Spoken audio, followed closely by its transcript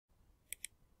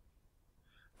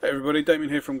Hey everybody,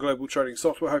 Damian here from Global Trading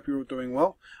Software. Hope you're all doing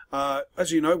well.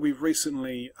 As you know, we've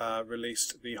recently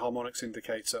released the Harmonics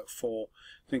indicator for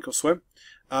ThinkorSwim.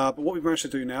 But what we've managed to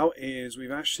do now is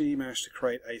we've actually managed to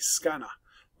create a scanner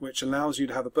which allows you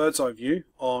to have a bird's eye view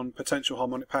on potential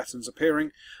harmonic patterns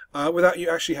appearing without you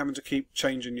actually having to keep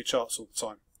changing your charts all the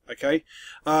time. Okay,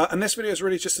 and this video is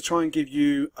really just to try and give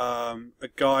you a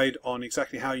guide on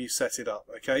exactly how you set it up.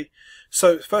 Okay,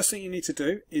 so the first thing you need to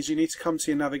do is you need to come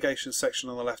to your navigation section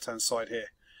on the left hand side here,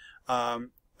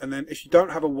 and then if you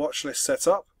don't have a watch list set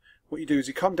up, what you do is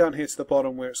you come down here to the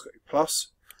bottom where it's got your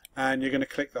plus, and you're going to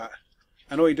click that,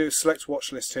 and all you do is select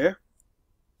watch list here.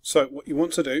 So what you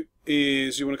want to do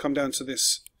is you want to come down to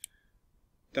this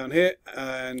down here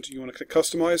and you want to click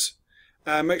customize.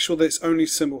 And make sure there's only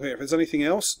symbol here. If there's anything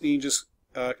else, you can just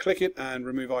click it and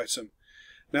remove item.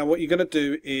 Now what you're going to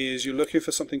do is you're looking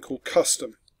for something called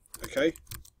custom. Okay.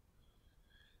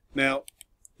 Now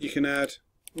you can add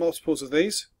multiples of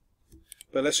these,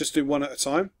 but let's just do one at a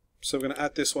time. So we're going to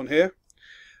add this one here.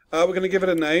 We're going to give it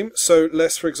a name. So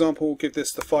let's, for example, give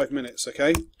this the 5 minutes.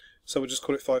 Okay. So we'll just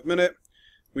call it 5 minute.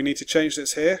 We need to change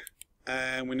this here,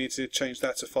 and we need to change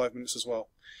that to 5 minutes as well.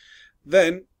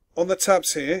 Then on the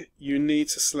tabs here, you need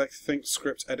to select Think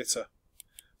Script Editor.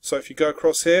 So if you go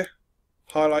across here,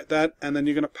 highlight that, and then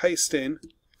you're going to paste in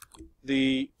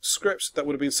the script that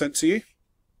would have been sent to you.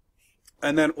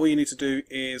 And then all you need to do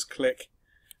is click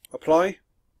Apply,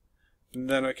 and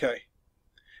then OK.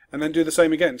 And then do the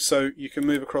same again. So you can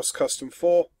move across Custom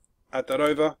 4, add that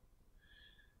over,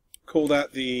 call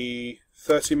that the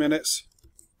 30 minutes.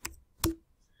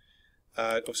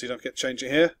 Obviously you don't get to change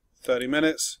it here, 30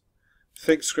 minutes.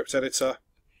 Think Script Editor,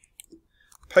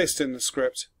 paste in the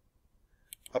script,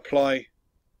 apply,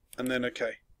 and then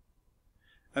OK.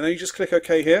 And then you just click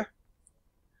OK here,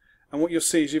 and what you'll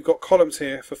see is you've got columns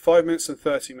here for 5 minutes and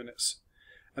 30 minutes.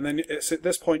 And then it's at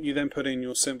this point you then put in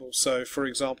your symbols. So for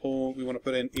example, we want to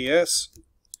put in ES,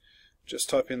 just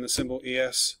type in the symbol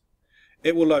ES.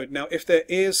 It will load. Now if there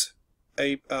is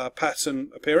a pattern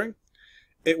appearing,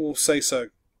 it will say so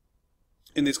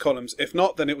in these columns. If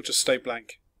not, then it will just stay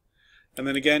blank. And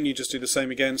then again, you just do the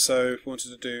same again. So if we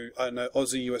wanted to do, I don't know,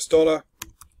 Aussie US dollar,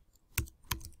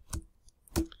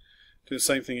 do the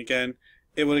same thing again.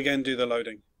 It will again do the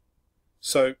loading.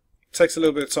 So it takes a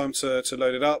little bit of time to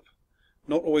load it up.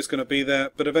 Not always going to be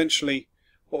there, but eventually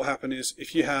what will happen is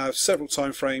if you have several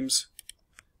time frames,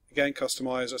 again,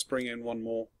 customize, let's bring in one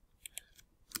more.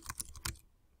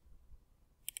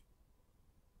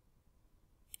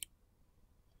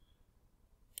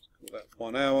 Call that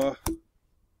 1 hour.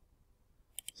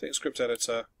 Think Script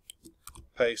Editor,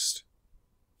 paste,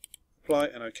 apply,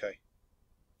 and OK.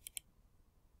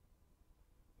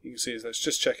 You can see let's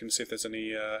just check and see if there's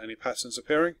any patterns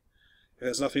appearing. If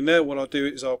there's nothing there, what I'll do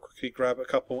is I'll quickly grab a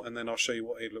couple and then I'll show you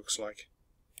what it looks like.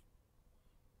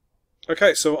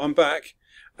 Okay, so I'm back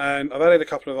and I've added a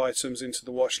couple of items into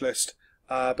the watch list.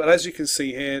 But as you can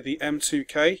see here, the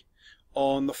M2K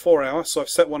on the 4 hour, so I've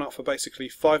set one up for basically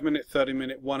 5 minute, 30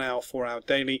 minute, 1 hour, 4 hour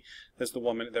daily. There's the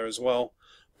 1 minute there as well.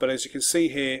 But as you can see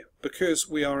here, because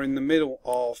we are in the middle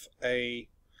of a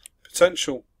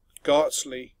potential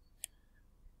Gartley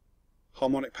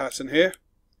harmonic pattern here,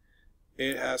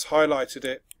 it has highlighted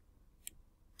it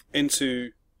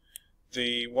into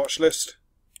the watch list.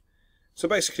 So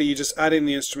basically you just add in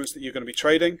the instruments that you're going to be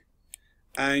trading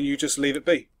and you just leave it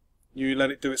be. You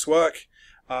let it do its work.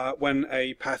 When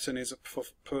a pattern is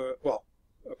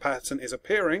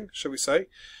appearing, shall we say,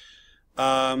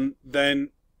 then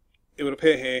it would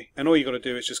appear here, and all you got to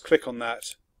do is just click on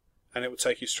that and it will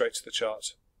take you straight to the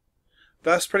chart.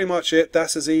 That's pretty much it.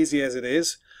 That's as easy as it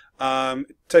is.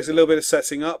 It takes a little bit of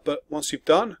setting up, but once you've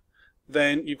done,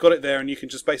 then you've got it there and you can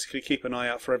just basically keep an eye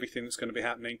out for everything that's going to be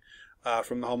happening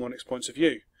from the Harmonics point of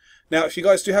view. Now if you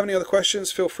guys do have any other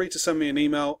questions, feel free to send me an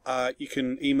email. You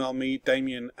can email me,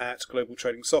 Damian at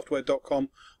globaltradingsoftware.com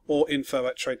or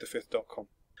info@tradethefifth.com.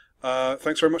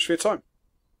 Thanks very much for your time.